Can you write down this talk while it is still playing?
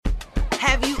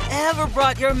Have you ever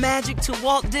brought your magic to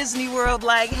Walt Disney World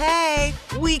like, hey,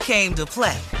 we came to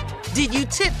play? Did you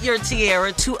tip your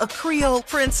tiara to a Creole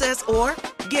princess or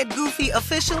get goofy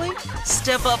officially?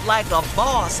 Step up like a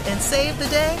boss and save the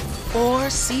day? Or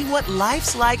see what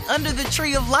life's like under the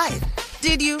tree of life?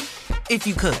 Did you? If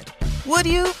you could. Would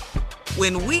you?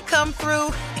 When we come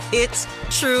through, it's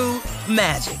true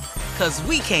magic. 'Cause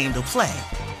we came to play.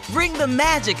 Bring the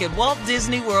magic at Walt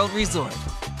Disney World Resort.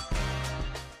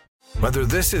 Whether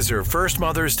this is her first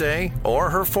Mother's Day or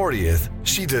her 40th,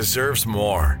 she deserves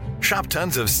more. Shop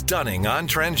tons of stunning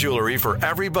on-trend jewelry for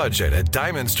every budget at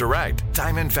Diamonds Direct.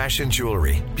 Diamond fashion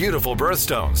jewelry, beautiful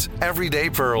birthstones,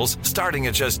 everyday pearls starting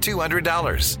at just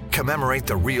 $200. Commemorate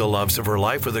the real loves of her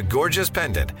life with a gorgeous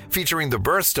pendant featuring the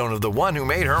birthstone of the one who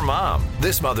made her mom.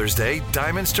 This Mother's Day,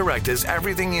 Diamonds Direct is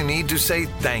everything you need to say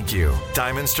thank you.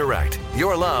 Diamonds Direct,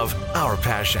 your love, our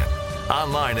passion.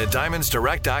 Online at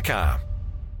diamondsdirect.com.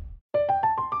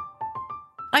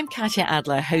 I'm Katya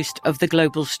Adler, host of The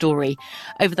Global Story.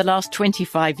 Over the last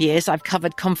 25 years, I've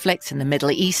covered conflicts in the Middle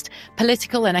East,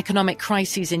 political and economic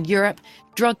crises in Europe,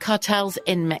 drug cartels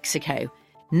in Mexico.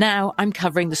 Now I'm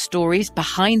covering the stories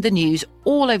behind the news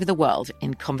all over the world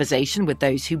in conversation with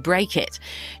those who break it.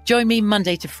 Join me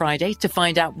Monday to Friday to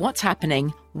find out what's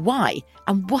happening, why,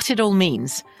 and what it all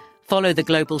means. Follow The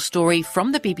Global Story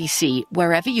from the BBC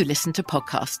wherever you listen to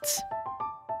podcasts.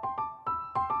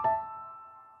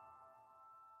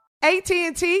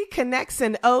 AT&T connects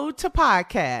an ode to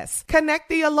podcasts. Connect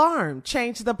the alarm.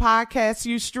 Change the podcast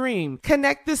you stream.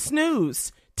 Connect the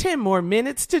snooze. 10 more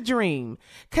minutes to dream.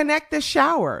 Connect the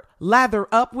shower. Lather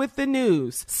up with the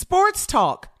news. Sports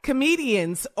talk,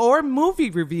 comedians, or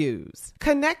movie reviews.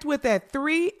 Connect with that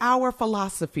 3-hour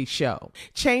philosophy show.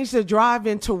 Change the drive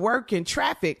into work in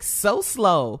traffic so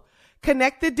slow.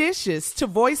 Connect the dishes to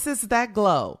voices that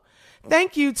glow.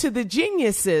 Thank you to the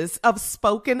geniuses of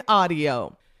spoken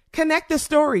audio. Connect the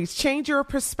stories, change your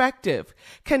perspective.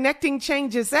 Connecting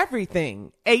changes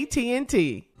everything.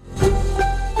 AT&T.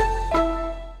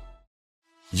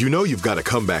 You know you've got a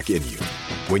comeback in you.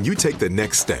 When you take the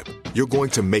next step, you're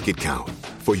going to make it count.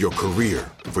 For your career,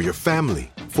 for your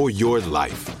family, for your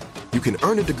life. You can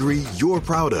earn a degree you're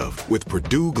proud of with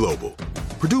Purdue Global.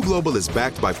 Purdue Global is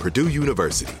backed by Purdue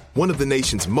University, one of the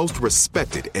nation's most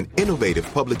respected and innovative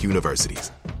public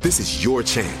universities. This is your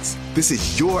chance. This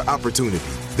is your opportunity.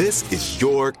 This is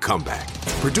your comeback.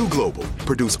 Purdue Global,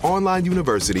 Purdue's online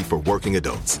university for working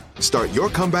adults. Start your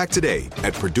comeback today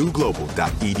at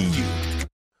purdueglobal.edu.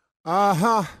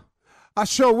 I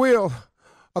sure will.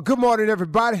 Good morning,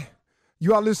 everybody.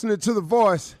 You are listening to The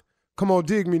Voice. Come on,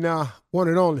 dig me now. One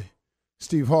and only,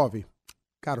 Steve Harvey.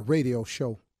 Got a radio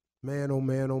show. Man, oh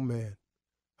man, oh man.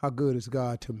 How good is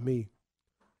God to me?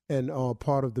 And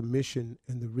part of the mission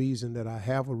and the reason that I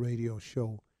have a radio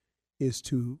show is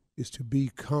to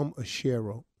become a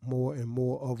sharer, more and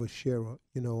more of a sharer.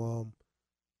 You know,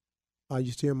 I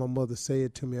used to hear my mother say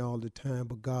it to me all the time,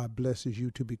 but God blesses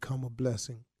you to become a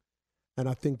blessing. And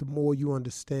I think the more you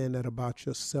understand that about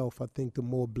yourself, I think the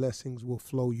more blessings will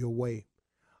flow your way.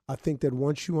 I think that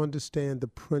once you understand the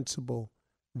principle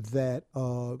that,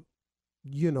 but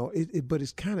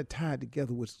it's kind of tied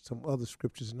together with some other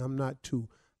scriptures, and I'm not too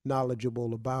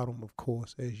knowledgeable about them, of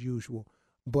course, as usual.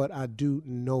 But I do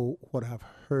know what I've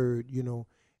heard,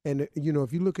 And,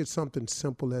 if you look at something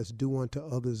simple as do unto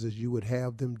others as you would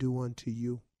have them do unto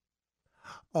you,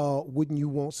 wouldn't you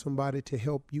want somebody to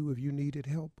help you if you needed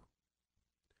help?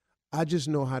 I just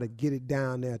know how to get it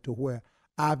down there to where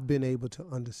I've been able to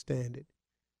understand it.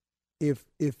 If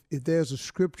there's a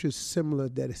scripture similar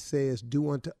that it says,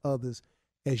 do unto others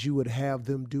as you would have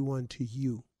them do unto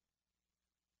you,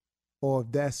 or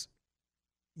if that's,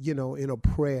 in a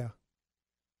prayer,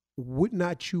 would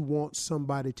not you want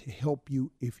somebody to help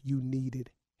you if you needed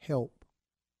help?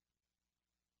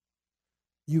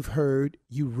 You've heard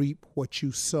you reap what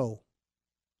you sow.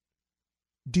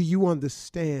 Do you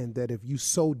understand that if you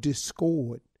sow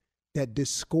discord, that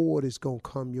discord is going to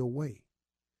come your way?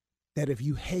 That if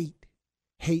you hate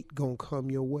going to come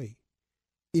your way?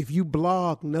 If you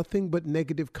blog nothing but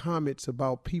negative comments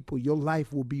about people, your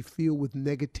life will be filled with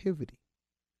negativity.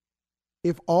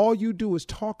 If all you do is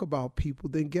talk about people,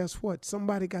 then guess what?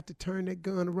 Somebody got to turn that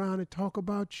gun around and talk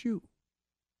about you.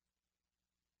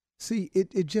 See,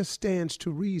 it just stands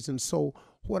to reason. So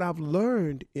what I've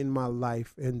learned in my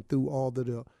life and through all of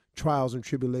the trials and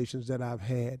tribulations that I've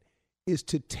had is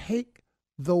to take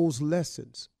those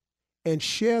lessons and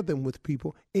share them with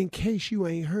people in case you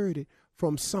ain't heard it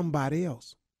from somebody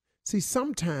else. See,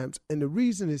 sometimes, and the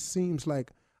reason it seems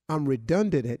like I'm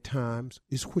redundant at times,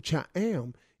 is which I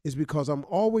am, is because I'm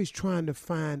always trying to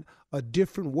find a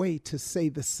different way to say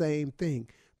the same thing.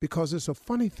 Because it's a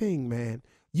funny thing, man.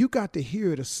 You got to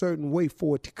hear it a certain way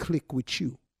for it to click with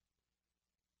you.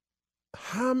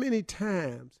 How many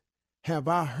times have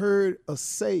I heard a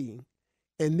saying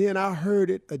and then I heard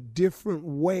it a different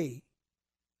way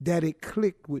that it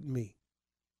clicked with me?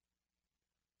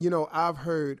 You know, I've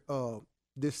heard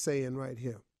this saying right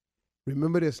here.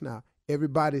 Remember this now.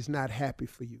 Everybody's not happy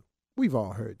for you. We've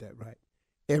all heard that, right?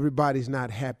 Everybody's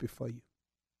not happy for you.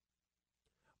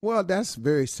 Well, that's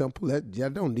very simple.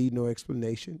 That don't need no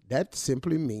explanation. That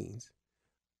simply means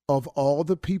of all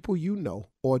the people you know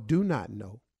or do not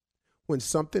know, when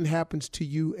something happens to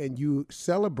you and you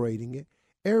celebrating it,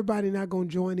 everybody not going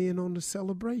to join in on the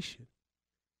celebration.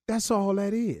 That's all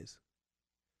that is.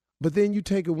 But then you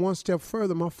take it one step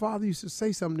further. My father used to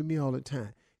say something to me all the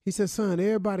time. He said, son,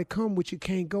 everybody come with you,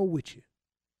 can't go with you.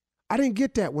 I didn't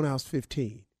get that when I was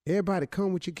 15. Everybody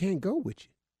come with you, can't go with you.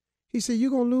 He said,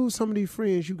 you're going to lose some of these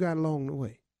friends you got along the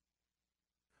way.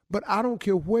 But I don't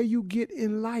care where you get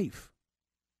in life.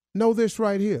 Know this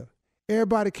right here.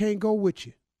 Everybody can't go with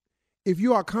you. If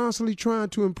you are constantly trying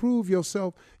to improve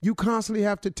yourself, you constantly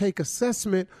have to take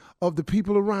assessment of the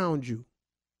people around you.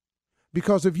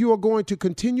 Because if you are going to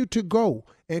continue to go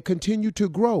and continue to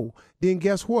grow, then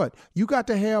guess what? You got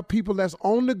to have people that's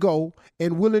on the go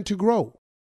and willing to grow.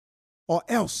 Or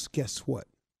else, guess what?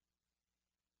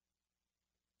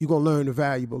 You're going to learn a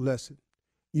valuable lesson.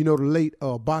 You know, the late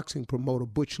boxing promoter,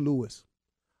 Butch Lewis.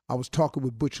 I was talking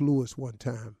with Butch Lewis one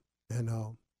time, and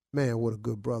man, what a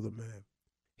good brother, man.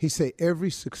 He said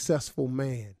every successful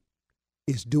man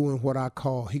is doing what I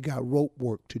call, he got rope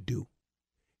work to do.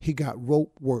 He got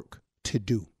rope work to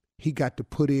do. He got to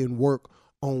put in work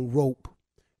on rope.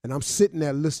 And I'm sitting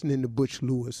there listening to Butch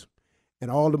Lewis and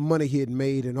all the money he had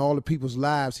made and all the people's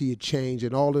lives he had changed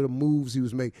and all of the moves he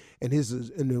was making and his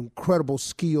incredible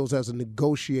skills as a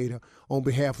negotiator on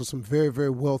behalf of some very,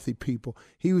 very wealthy people.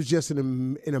 He was just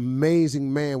an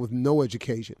amazing man with no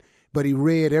education, but he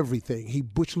read everything.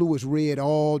 Butch Lewis read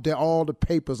all the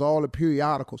papers, all the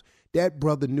periodicals. That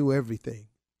brother knew everything.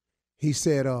 He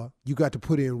said, you got to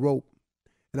put in rope.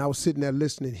 And I was sitting there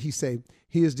listening. He said,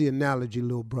 here's the analogy,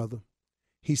 little brother.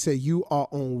 He said, you are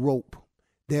on rope.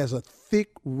 There's a thick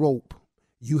rope.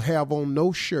 You have on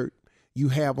no shirt. You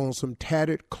have on some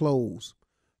tattered clothes.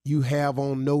 You have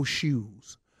on no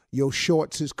shoes. Your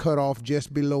shorts is cut off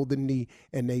just below the knee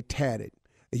and they tattered.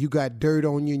 You got dirt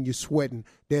on you and you're sweating.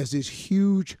 There's this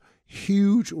huge,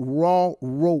 huge raw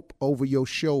rope over your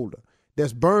shoulder.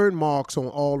 There's burn marks on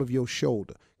all of your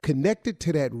shoulder. Connected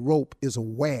to that rope is a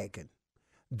wagon.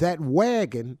 That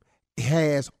wagon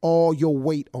has all your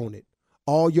weight on it,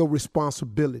 all your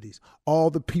responsibilities, all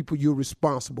the people you're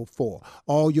responsible for,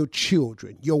 all your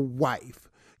children, your wife,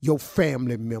 your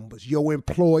family members, your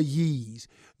employees,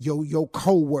 your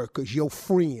co-workers, your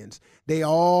friends. They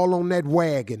all on that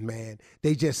wagon, man.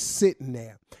 They just sitting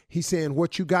there. He's saying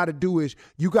what you got to do is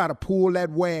you got to pull that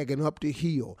wagon up the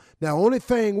hill. Now, only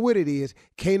thing with it is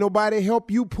can't nobody help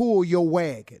you pull your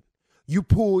wagon. You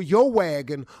pull your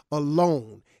wagon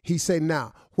alone. He said,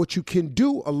 now, what you can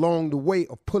do along the way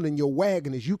of pulling your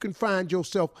wagon is you can find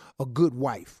yourself a good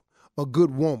wife, a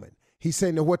good woman. He's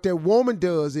saying that what that woman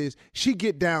does is she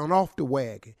get down off the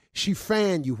wagon. She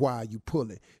fan you while you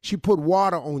pull it. She put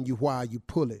water on you while you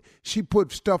pull it. She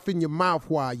put stuff in your mouth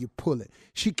while you pull it.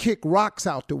 She kick rocks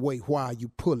out the way while you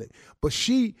pull it. But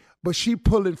she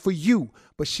pulling for you.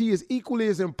 But she is equally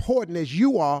as important as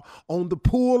you are on the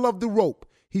pull of the rope.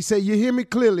 He said, you hear me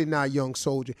clearly now, young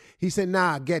soldier. He said,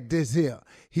 nah, get this here.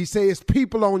 He said, it's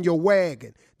people on your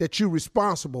wagon that you're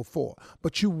responsible for.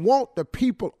 But you want the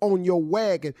people on your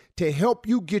wagon to help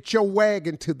you get your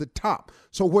wagon to the top.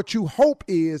 So what you hope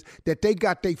is that they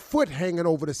got their foot hanging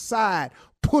over the side,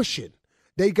 pushing.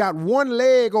 They got one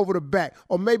leg over the back,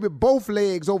 or maybe both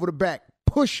legs over the back,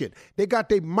 pushing. They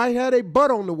might have their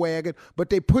butt on the wagon, but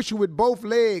they push it with both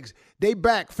legs. They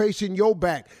back facing your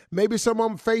back. Maybe some of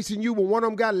them facing you, but one of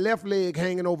them got left leg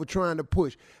hanging over trying to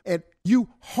push. And you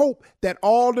hope that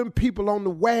all them people on the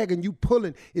wagon you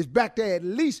pulling is back there at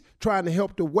least trying to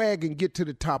help the wagon get to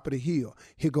the top of the hill.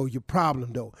 Here go your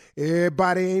problem though.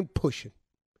 Everybody ain't pushing.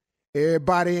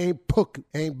 Everybody ain't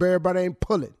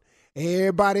pulling.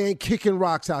 Everybody ain't kicking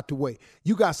rocks out the way.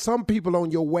 You got some people on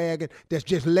your wagon that's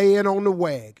just laying on the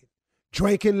wagon,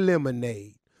 drinking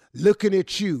lemonade, looking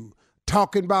at you,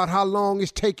 talking about how long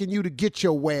it's taking you to get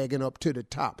your wagon up to the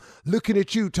top, looking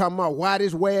at you, talking about why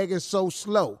this wagon's so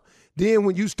slow. Then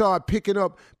when you start picking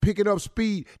up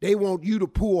speed, they want you to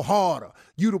pull harder,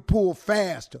 you to pull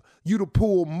faster, you to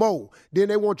pull more. Then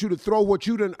they want you to throw what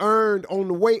you done earned on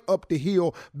the way up the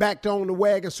hill back on the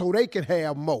wagon so they can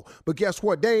have more. But guess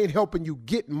what? They ain't helping you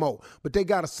get more. But they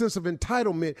got a sense of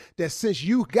entitlement that since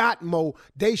you got more,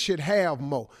 they should have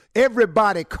more.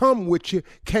 Everybody come with you,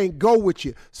 can't go with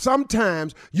you.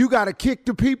 Sometimes you got to kick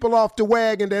the people off the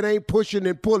wagon that ain't pushing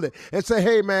and pulling and say,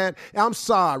 hey, man, I'm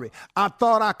sorry. I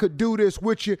thought I could do this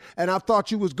with you, and I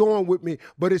thought you was going with me.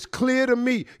 But it's clear to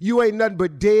me you ain't nothing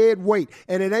but dead weight,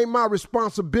 and it ain't my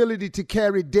responsibility to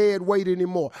carry dead weight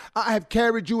anymore. I have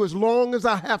carried you as long as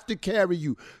I have to carry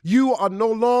you. You are no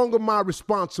longer my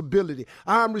responsibility.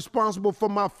 I'm responsible for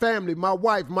my family, my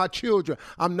wife, my children.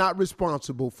 I'm not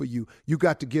responsible for you. You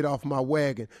got to get off my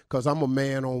wagon because I'm a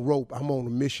man on rope. I'm on a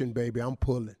mission, baby. I'm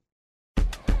pulling.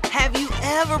 Have you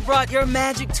ever brought your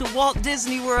magic to Walt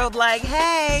Disney World like,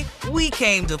 hey, we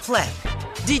came to play?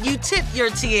 Did you tip your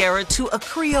tiara to a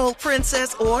Creole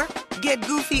princess or get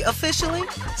goofy officially?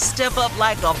 Step up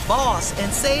like a boss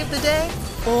and save the day?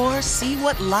 Or see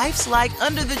what life's like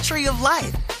under the tree of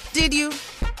life? Did you?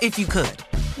 If you could.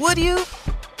 Would you?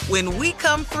 When we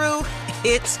come through,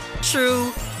 it's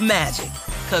true magic.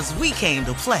 'Cause we came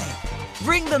to play.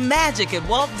 Bring the magic at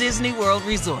Walt Disney World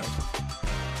Resort.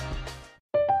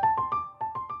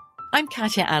 I'm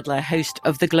Katya Adler, host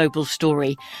of The Global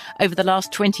Story. Over the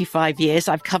last 25 years,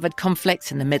 I've covered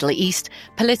conflicts in the Middle East,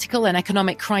 political and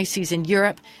economic crises in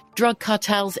Europe, drug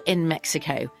cartels in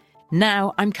Mexico.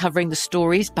 Now I'm covering the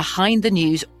stories behind the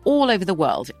news all over the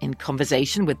world in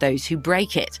conversation with those who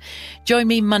break it. Join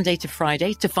me Monday to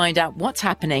Friday to find out what's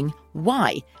happening,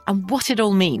 why, and what it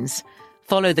all means.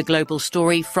 Follow The Global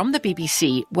Story from the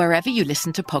BBC wherever you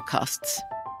listen to podcasts.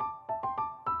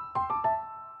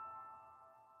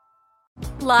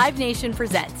 Live Nation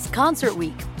presents Concert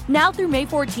Week. Now through May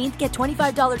 14th, get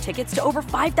 $25 tickets to over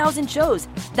 5,000 shows.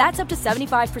 That's up to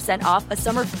 75% off a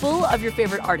summer full of your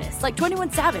favorite artists like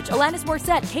 21 Savage, Alanis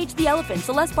Morissette, Cage the Elephant,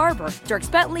 Celeste Barber, Dierks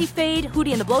Bentley, Fade,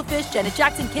 Hootie and the Blowfish, Janet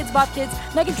Jackson, Kids Bop Kids,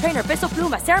 Meghan Trainor, Peso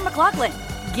Pluma, Sarah McLachlan.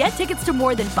 Get tickets to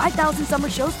more than 5,000 summer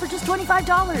shows for just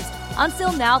 $25.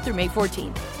 Until now through May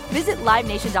 14th. Visit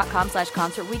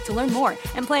LiveNation.com/Concert Week to learn more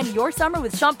and plan your summer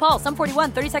with Sean Paul, Sum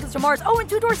 41, 30 Seconds to Mars, and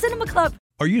Two Door Cinema Club.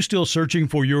 Are you still searching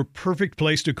for your perfect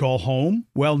place to call home?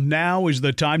 Well, now is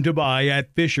the time to buy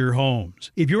at Fisher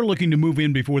Homes. If you're looking to move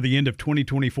in before the end of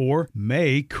 2024,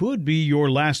 May could be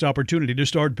your last opportunity to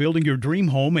start building your dream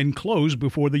home and close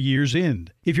before the year's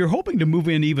end. If you're hoping to move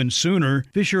in even sooner,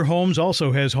 Fisher Homes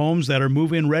also has homes that are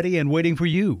move-in ready and waiting for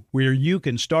you, where you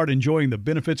can start enjoying the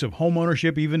benefits of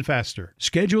homeownership even faster.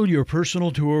 Schedule your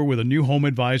personal tour with a new home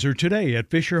advisor today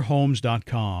at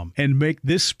FisherHomes.com and make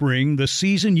this spring the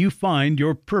season you find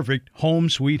your perfect home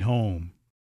sweet home.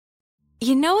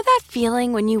 You know that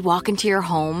feeling when you walk into your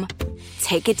home,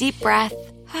 take a deep breath,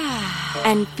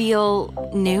 and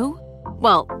feel new?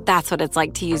 Well, that's what it's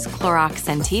like to use Clorox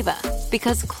Scentiva.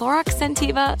 Because Clorox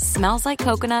Scentiva smells like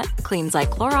coconut, cleans like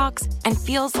Clorox, and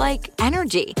feels like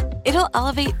energy. It'll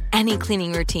elevate any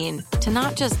cleaning routine to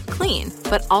not just clean,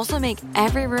 but also make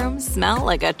every room smell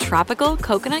like a tropical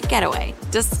coconut getaway.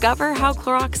 Discover how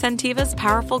Clorox Scentiva's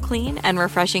powerful clean and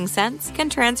refreshing scents can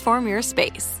transform your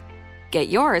space. Get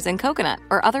yours in coconut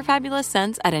or other fabulous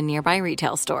scents at a nearby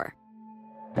retail store.